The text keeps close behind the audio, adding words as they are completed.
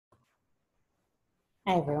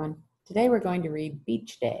Hi everyone. Today we're going to read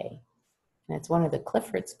Beach Day, and it's one of the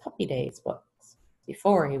Clifford's Puppy Days books,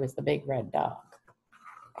 before he was the big red dog.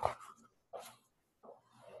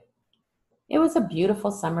 It was a beautiful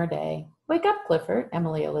summer day. Wake up, Clifford,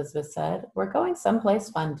 Emily Elizabeth said. We're going someplace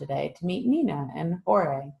fun today to meet Nina and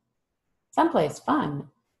Jorge. Someplace fun?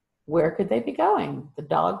 Where could they be going? The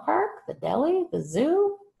dog park? The deli? The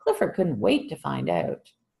zoo? Clifford couldn't wait to find out.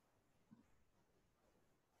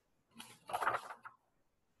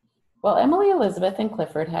 While Emily Elizabeth and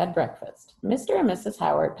Clifford had breakfast, Mr. and Mrs.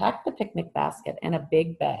 Howard packed a picnic basket and a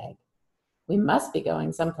big bag. We must be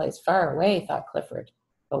going someplace far away, thought Clifford.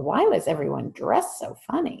 But why was everyone dressed so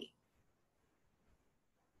funny?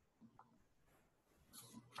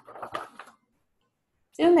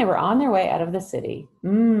 Soon they were on their way out of the city.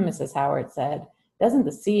 Mrs. Howard said, doesn't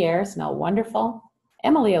the sea air smell wonderful?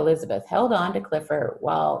 Emily Elizabeth held on to Clifford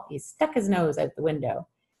while he stuck his nose out the window.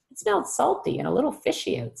 It smelled salty and a little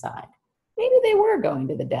fishy outside. Maybe they were going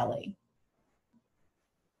to the deli.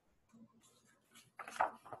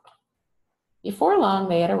 Before long,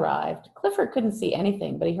 they had arrived. Clifford couldn't see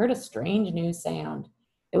anything, but he heard a strange new sound.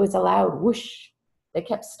 It was a loud whoosh. They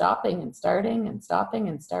kept stopping and starting and stopping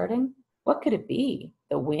and starting. What could it be?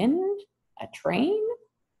 The wind? A train?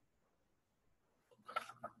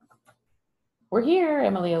 We're here,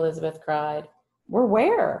 Emily Elizabeth cried. We're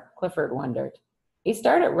where? Clifford wondered. He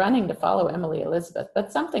started running to follow Emily Elizabeth,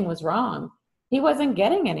 but something was wrong. He wasn't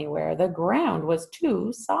getting anywhere. The ground was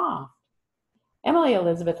too soft. Emily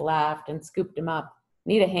Elizabeth laughed and scooped him up.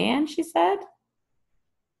 Need a hand, she said.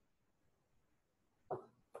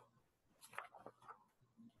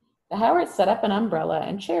 The Howards set up an umbrella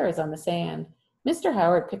and chairs on the sand. Mr.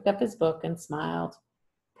 Howard picked up his book and smiled.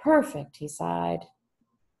 Perfect, he sighed.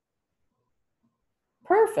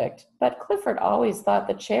 Perfect, but Clifford always thought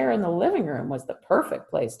the chair in the living room was the perfect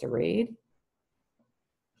place to read.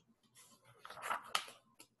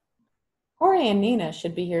 Jorge and Nina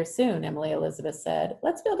should be here soon, Emily Elizabeth said.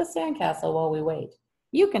 Let's build a sandcastle while we wait.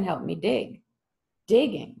 You can help me dig.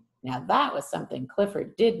 Digging. Now that was something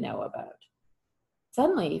Clifford did know about.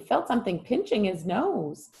 Suddenly he felt something pinching his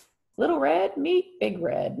nose. Little red meet big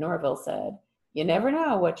red, Norville said. You never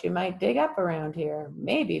know what you might dig up around here.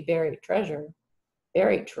 Maybe buried treasure.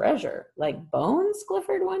 Buried treasure? Like bones?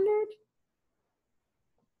 Clifford wondered.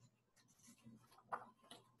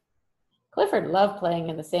 Clifford loved playing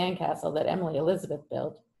in the sandcastle that Emily Elizabeth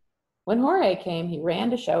built. When Jorge came, he ran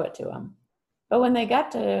to show it to him. But when they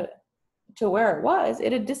got to where it was,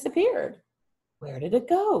 it had disappeared. Where did it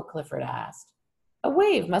go? Clifford asked. A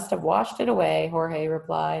wave must have washed it away, Jorge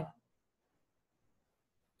replied.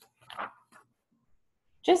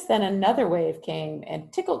 Just then another wave came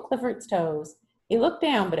and tickled Clifford's toes. He looked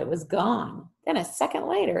down, but it was gone. Then a second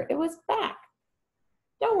later, it was back.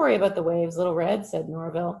 Don't worry about the waves, Little Red, said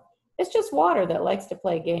Norville. It's just water that likes to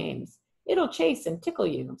play games. It'll chase and tickle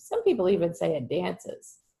you. Some people even say it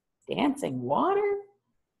dances. Dancing water?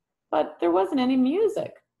 But there wasn't any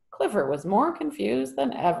music. Clifford was more confused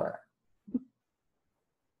than ever.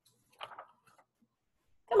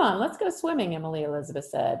 Come on, let's go swimming, Emily Elizabeth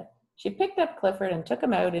said. She picked up Clifford and took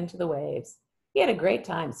him out into the waves. He had a great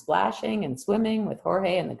time splashing and swimming with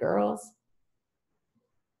Jorge and the girls.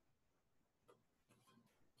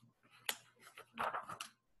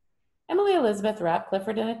 Emily Elizabeth wrapped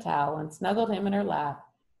Clifford in a towel and snuggled him in her lap.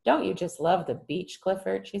 Don't you just love the beach,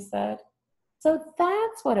 Clifford, she said. So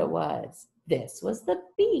that's what it was. This was the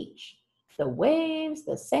beach. The waves,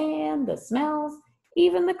 the sand, the smells,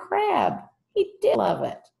 even the crab. He did love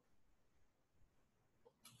it.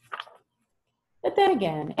 But then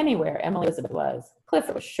again, anywhere Emily Elizabeth was,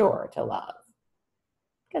 Clifford was sure to love.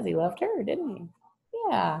 Because he loved her, didn't he?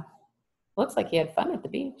 Yeah. Looks like he had fun at the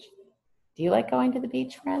beach. Do you like going to the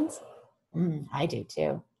beach, friends? I do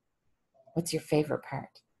too. What's your favorite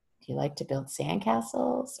part? Do you like to build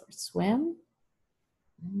sandcastles or swim?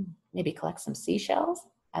 Maybe collect some seashells?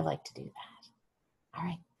 I like to do that. All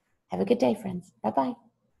right. Have a good day, friends. Bye-bye.